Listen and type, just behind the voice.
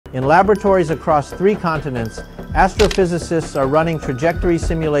In laboratories across 3 continents, astrophysicists are running trajectory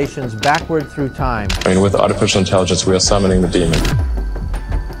simulations backward through time. With artificial intelligence, we are summoning the demon.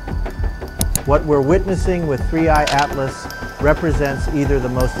 What we're witnessing with 3i Atlas represents either the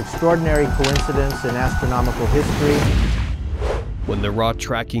most extraordinary coincidence in astronomical history. When the raw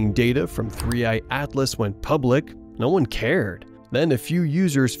tracking data from 3i Atlas went public, no one cared. Then a few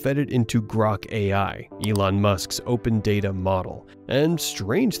users fed it into Grok AI, Elon Musk's open data model, and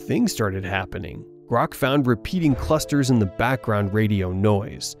strange things started happening. Grok found repeating clusters in the background radio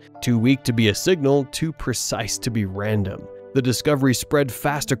noise, too weak to be a signal, too precise to be random. The discovery spread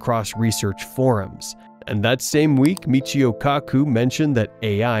fast across research forums, and that same week, Michio Kaku mentioned that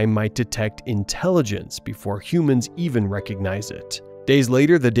AI might detect intelligence before humans even recognize it. Days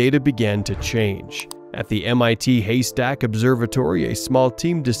later, the data began to change. At the MIT Haystack Observatory, a small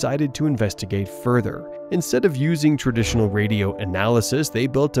team decided to investigate further. Instead of using traditional radio analysis, they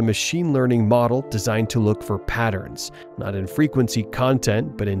built a machine learning model designed to look for patterns, not in frequency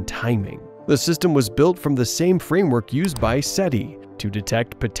content, but in timing. The system was built from the same framework used by SETI to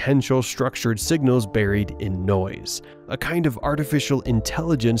detect potential structured signals buried in noise, a kind of artificial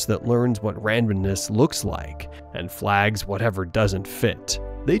intelligence that learns what randomness looks like and flags whatever doesn't fit.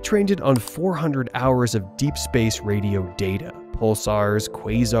 They trained it on 400 hours of deep space radio data, pulsars,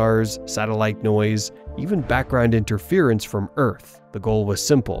 quasars, satellite noise, even background interference from Earth. The goal was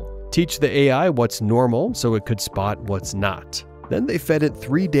simple: teach the AI what's normal so it could spot what's not. Then they fed it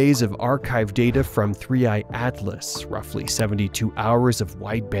 3 days of archive data from 3i Atlas, roughly 72 hours of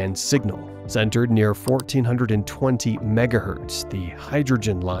wideband signal, centered near 1420 MHz, the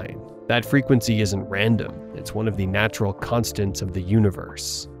hydrogen line. That frequency isn't random, it's one of the natural constants of the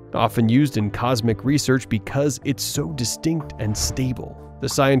universe, often used in cosmic research because it's so distinct and stable. The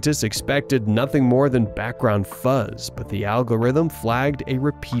scientists expected nothing more than background fuzz, but the algorithm flagged a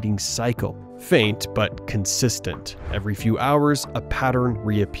repeating cycle. Faint, but consistent. Every few hours, a pattern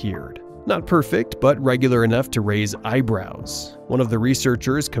reappeared. Not perfect, but regular enough to raise eyebrows. One of the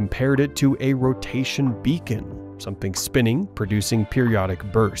researchers compared it to a rotation beacon, something spinning, producing periodic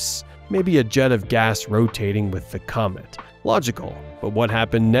bursts. Maybe a jet of gas rotating with the comet. Logical, but what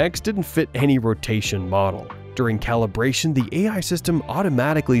happened next didn't fit any rotation model. During calibration, the AI system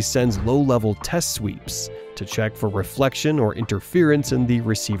automatically sends low-level test sweeps to check for reflection or interference in the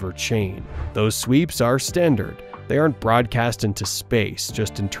receiver chain. Those sweeps are standard. They aren't broadcast into space,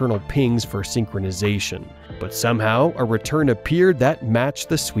 just internal pings for synchronization. But somehow, a return appeared that matched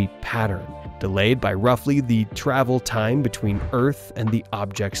the sweep pattern, delayed by roughly the travel time between Earth and the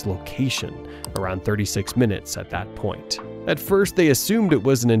object's location, around 36 minutes at that point. At first, they assumed it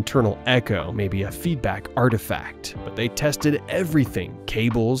was an internal echo, maybe a feedback artifact, but they tested everything: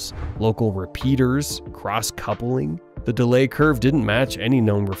 cables, local repeaters, cross-coupling. The delay curve didn't match any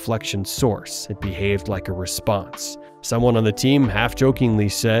known reflection source. It behaved like a response. Someone on the team half-jokingly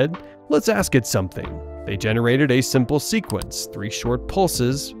said, "Let's ask it something." They generated a simple sequence: 3 short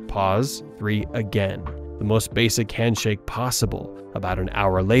pulses, pause, 3 again. The most basic handshake possible. About an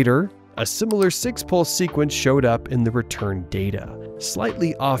hour later, a similar 6-pulse sequence showed up in the return data.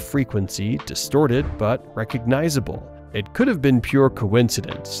 Slightly off frequency, distorted, but recognizable. It could have been pure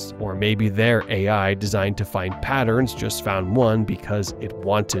coincidence, or maybe their AI designed to find patterns just found one because it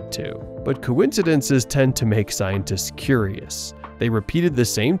wanted to. But coincidences tend to make scientists curious. They repeated the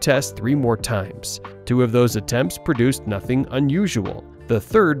same test 3 more times. 2 of those attempts produced nothing unusual. The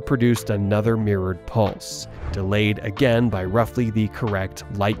third produced another mirrored pulse, delayed again by roughly the correct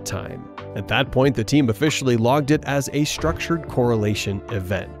light time. At that point, the team officially logged it as a structured correlation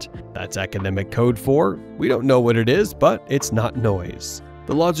event. That's academic code for, we don't know what it is, but it's not noise.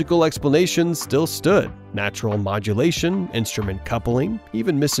 The logical explanation still stood: natural modulation, instrument coupling,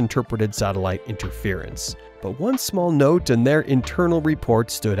 even misinterpreted satellite interference. But one small note in their internal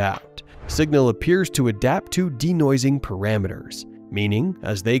report stood out. Signal appears to adapt to denoising parameters, meaning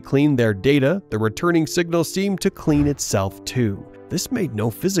as they cleaned their data, the returning signal seemed to clean itself too. This made no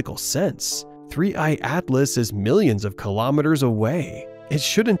physical sense. 3i Atlas is millions of kilometers away. It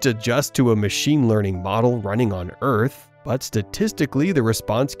shouldn't adjust to a machine learning model running on Earth, but statistically the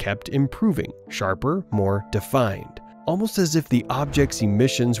response kept improving, sharper, more defined. Almost as if the object's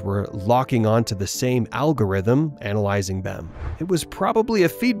emissions were locking onto the same algorithm, analyzing them. It was probably a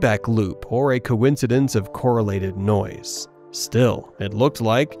feedback loop or a coincidence of correlated noise. Still, it looked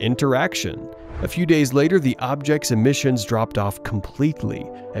like interaction. A few days later, the object's emissions dropped off completely.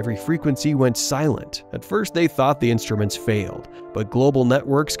 Every frequency went silent. At first, they thought the instruments failed, but global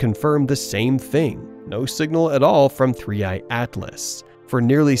networks confirmed the same thing. No signal at all from 3i Atlas. For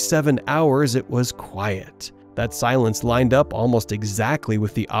nearly 7 hours, it was quiet. That silence lined up almost exactly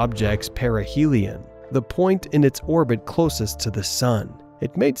with the object's perihelion, the point in its orbit closest to the Sun.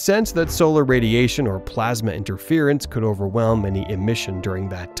 It made sense that solar radiation or plasma interference could overwhelm any emission during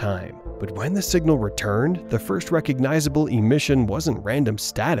that time. But when the signal returned, the first recognizable emission wasn't random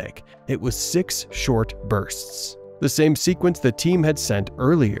static. It was 6 short bursts, the same sequence the team had sent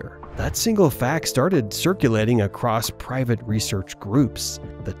earlier. That single fact started circulating across private research groups.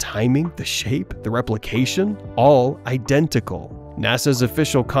 The timing, the shape, the replication, all identical. NASA's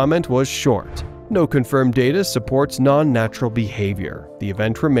official comment was short. No confirmed data supports non-natural behavior. The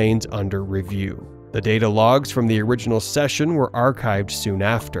event remains under review. The data logs from the original session were archived soon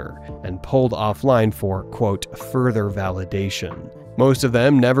after and pulled offline for, quote, further validation. Most of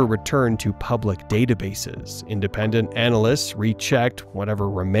them never returned to public databases. Independent analysts rechecked whatever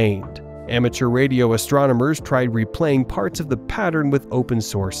remained. Amateur radio astronomers tried replaying parts of the pattern with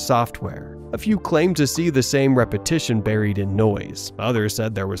open-source software. A few claimed to see the same repetition buried in noise. Others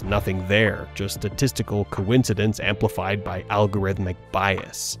said there was nothing there, just statistical coincidence amplified by algorithmic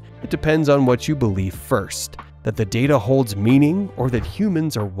bias. It depends on what you believe first, that the data holds meaning or that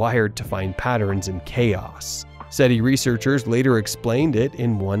humans are wired to find patterns in chaos. SETI researchers later explained it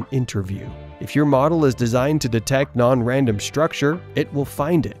in one interview. If your model is designed to detect non-random structure, it will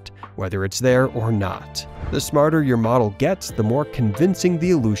find it, whether it's there or not. The smarter your model gets, the more convincing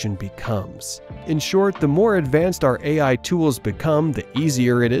the illusion becomes. In short, the more advanced our AI tools become, the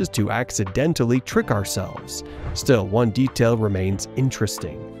easier it is to accidentally trick ourselves. Still, one detail remains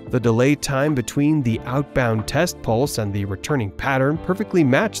interesting. The delay time between the outbound test pulse and the returning pattern perfectly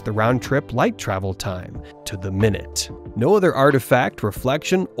matched the round-trip light travel time, to the minute. No other artifact,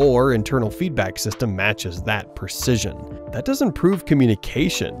 reflection, or internal feedback system matches that precision. That doesn't prove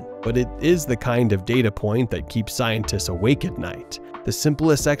communication, but it is the kind of data point that keeps scientists awake at night. The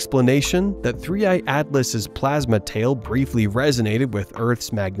simplest explanation, that 3I Atlas's plasma tail briefly resonated with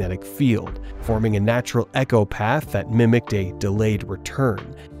Earth's magnetic field, forming a natural echo path that mimicked a delayed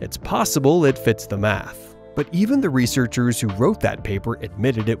return. It's possible it fits the math. But even the researchers who wrote that paper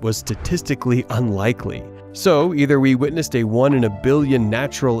admitted it was statistically unlikely. So either we witnessed a 1 in a billion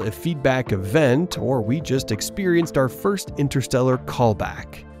natural feedback event, or we just experienced our first interstellar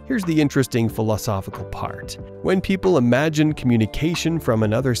callback. Here's the interesting philosophical part. When people imagine communication from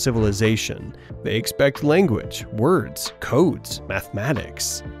another civilization, they expect language, words, codes,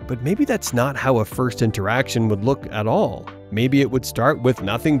 mathematics. But maybe that's not how a first interaction would look at all. Maybe it would start with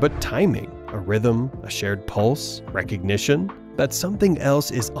nothing but timing, a rhythm, a shared pulse, recognition. That something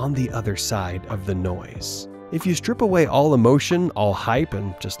else is on the other side of the noise. If you strip away all emotion, all hype,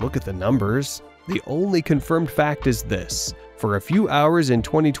 and just look at the numbers, the only confirmed fact is this. For a few hours in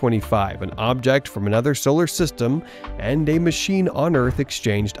 2025, an object from another solar system and a machine on Earth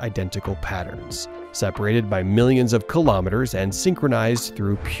exchanged identical patterns, separated by millions of kilometers and synchronized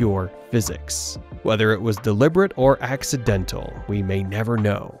through pure physics. Whether it was deliberate or accidental, we may never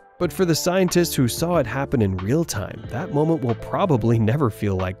know. But for the scientists who saw it happen in real time, that moment will probably never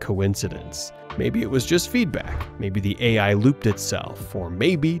feel like coincidence. Maybe it was just feedback, maybe the AI looped itself, or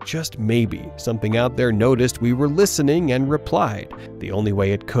maybe, just maybe, something out there noticed we were listening and replied the only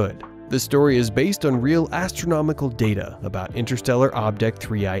way it could. The story is based on real astronomical data about interstellar object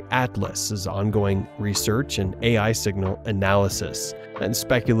 3I Atlas's ongoing research and AI signal analysis, and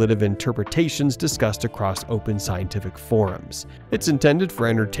speculative interpretations discussed across open scientific forums. It's intended for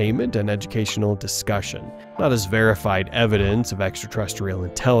entertainment and educational discussion, not as verified evidence of extraterrestrial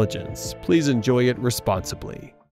intelligence. Please enjoy it responsibly.